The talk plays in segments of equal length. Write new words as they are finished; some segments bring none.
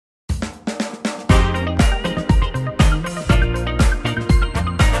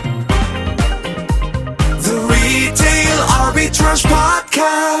Arbitrage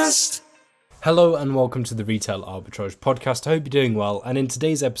Podcast. Hello and welcome to the Retail Arbitrage Podcast. I hope you're doing well, and in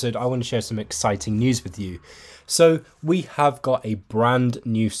today's episode I want to share some exciting news with you. So we have got a brand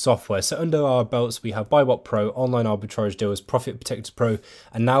new software. So under our belts we have Buybot Pro, Online Arbitrage Deals, Profit Protector Pro,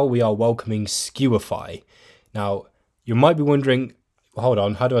 and now we are welcoming SKUIFY. Now you might be wondering, hold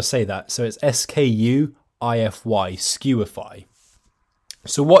on, how do I say that? So it's SKUIFY, SKUIFY.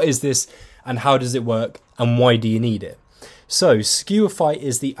 So what is this and how does it work and why do you need it? So SKUIFY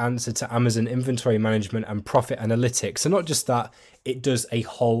is the answer to Amazon inventory management and profit analytics. So not just that, it does a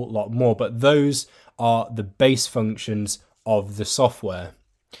whole lot more, but those are the base functions of the software.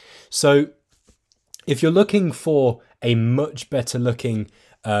 So if you're looking for a much better looking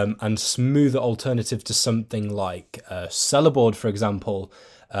and smoother alternative to something like Sellerboard, for example,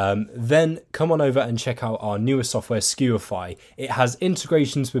 then come on over and check out our newer software, SKUIFY. It has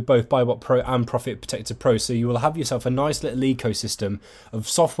integrations with both Buybot Pro and Profit Protector Pro, so you will have yourself a nice little ecosystem of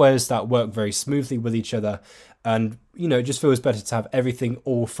softwares that work very smoothly with each other, and it just feels better to have everything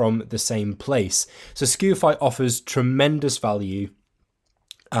all from the same place. So SKUIFY offers tremendous value,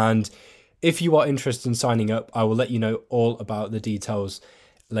 and if you are interested in signing up, I will let you know all about the details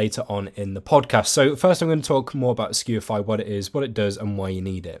later on in the podcast. So first I'm going to talk more about SKUIFY, what it is, what it does, and why you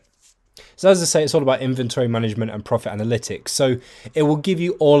need it. So as I say, it's all about inventory management and profit analytics. So it will give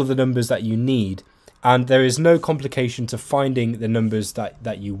you all of the numbers that you need, and there is no complication to finding the numbers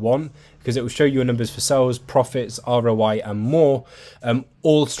that you want, because it will show you your numbers for sales, profits, ROI, and more,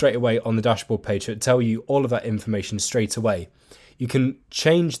 all straight away on the dashboard page. So it'll tell you all of that information straight away. You can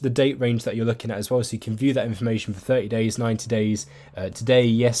change the date range that you're looking at as well, so you can view that information for 30 days, 90 days, today,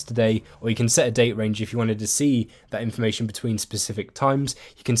 yesterday, or you can set a date range if you wanted to see that information between specific times.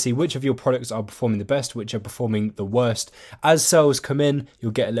 You can see which of your products are performing the best, which are performing the worst. As sales come in, you'll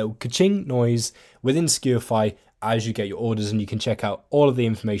get a little ka-ching noise within SKUIFY as you get your orders, and you can check out all of the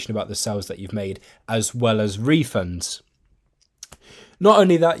information about the sales that you've made, as well as refunds. Not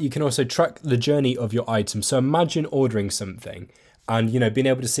only that, you can also track the journey of your item. So imagine ordering something and being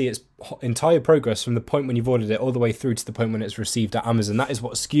able to see its entire progress from the point when you've ordered it all the way through to the point when it's received at Amazon. That is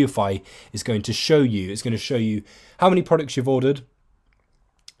what SKUIFY is going to show you. It's going to show you how many products you've ordered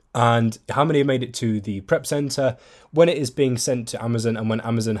and how many have made it to the prep center, when it is being sent to Amazon, and when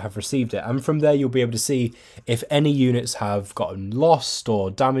Amazon have received it. And from there, you'll be able to see if any units have gotten lost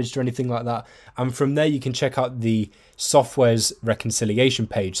or damaged or anything like that. And from there, you can check out the software's reconciliation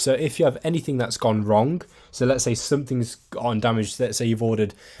page. So if you have anything that's gone wrong, so let's say something's gotten damaged, let's say you've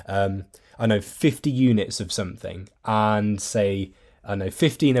ordered, 50 units of something, and say,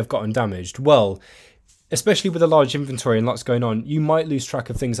 15 have gotten damaged. Well, especially with a large inventory and lots going on, you might lose track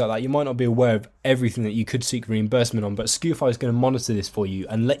of things like that. You might not be aware of everything that you could seek reimbursement on, but SKUIFY is going to monitor this for you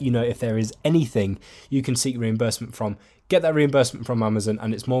and let you know if there is anything you can seek reimbursement from. Get that reimbursement from Amazon,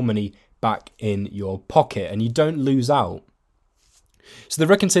 and it's more money back in your pocket, and you don't lose out. So the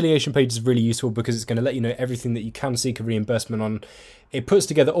reconciliation page is really useful because it's going to let you know everything that you can seek a reimbursement on. It puts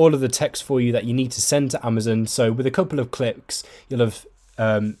together all of the text for you that you need to send to Amazon. So with a couple of clicks, you'll have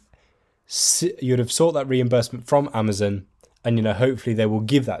sought that reimbursement from Amazon, and hopefully they will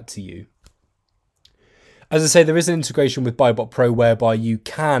give that to you. As I say, there is an integration with Buybot Pro whereby you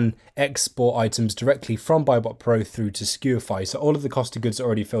can export items directly from Buybot Pro through to SKUIFY. So all of the cost of goods are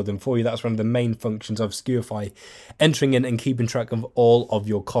already filled in for you. That's one of the main functions of SKUIFY, entering in and keeping track of all of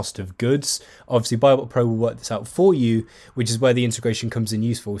your cost of goods. Obviously, Buybot Pro will work this out for you, which is where the integration comes in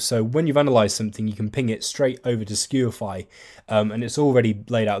useful. So when you've analysed something, you can ping it straight over to SKUIFY, and it's already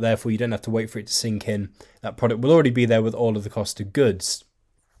laid out there for you. You don't have to wait for it to sink in. That product will already be there with all of the cost of goods.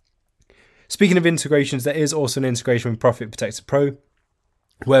 Speaking of integrations, there is also an integration with Profit Protector Pro,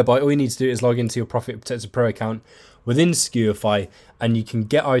 whereby all you need to do is log into your Profit Protector Pro account within SKUIFY, and you can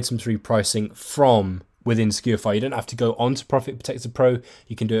get items repricing from within SKUIFY. You don't have to go onto Profit Protector Pro.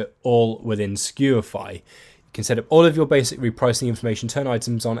 You can do it all within SKUIFY. You can set up all of your basic repricing information, turn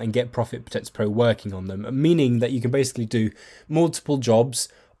items on, and get Profit Protector Pro working on them, meaning that you can basically do multiple jobs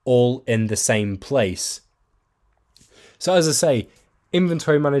all in the same place. So as I say,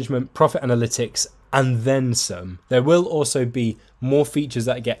 inventory management, profit analytics, and then some. There will also be more features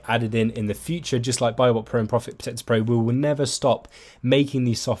that get added in the future, just like Buybot Pro and Profit Protector Pro. We will never stop making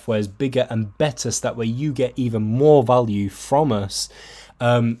these softwares bigger and better, so that way you get even more value from us.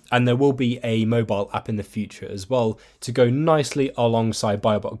 And there will be a mobile app in the future as well to go nicely alongside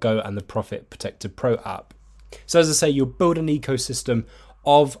Buybot Go and the Profit Protector Pro app. So as I say, you'll build an ecosystem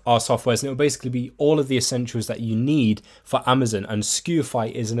of our softwares, and it will basically be all of the essentials that you need for Amazon, and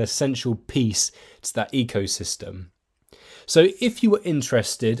SKUIFY is an essential piece to that ecosystem. So if you were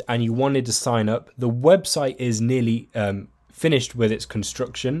interested and you wanted to sign up, the website is nearly finished with its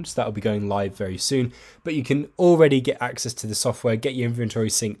construction, so that'll be going live very soon. But you can already get access to the software, get your inventory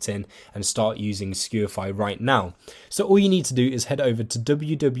synced in, and start using SKUIFY right now. So all you need to do is head over to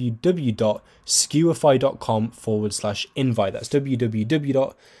www.skuify.com/invite. That's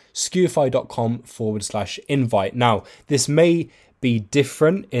www.skuify.com/invite. Now, this may be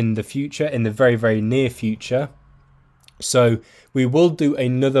different in the future, in the very, very near future. So we will do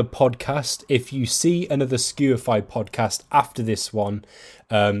another podcast. If you see another SKUIFY podcast after this one,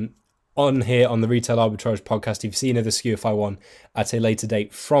 on here on the Retail Arbitrage podcast, if you see another SKUIFY one at a later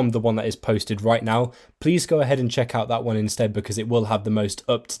date from the one that is posted right now, please go ahead and check out that one instead, because it will have the most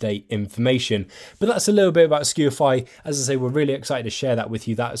up-to-date information. But that's a little bit about SKUIFY. As I say, we're really excited to share that with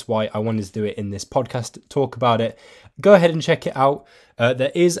you. That is why I wanted to do it in this podcast, talk about it. Go ahead and check it out.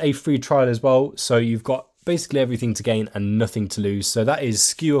 There is a free trial as well, so you've got basically everything to gain and nothing to lose. So that is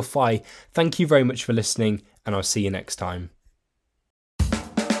SKUIFY. Thank you very much for listening, and I'll see you next time.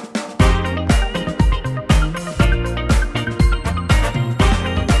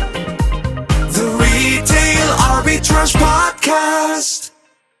 The Retail Arbitrage Podcast.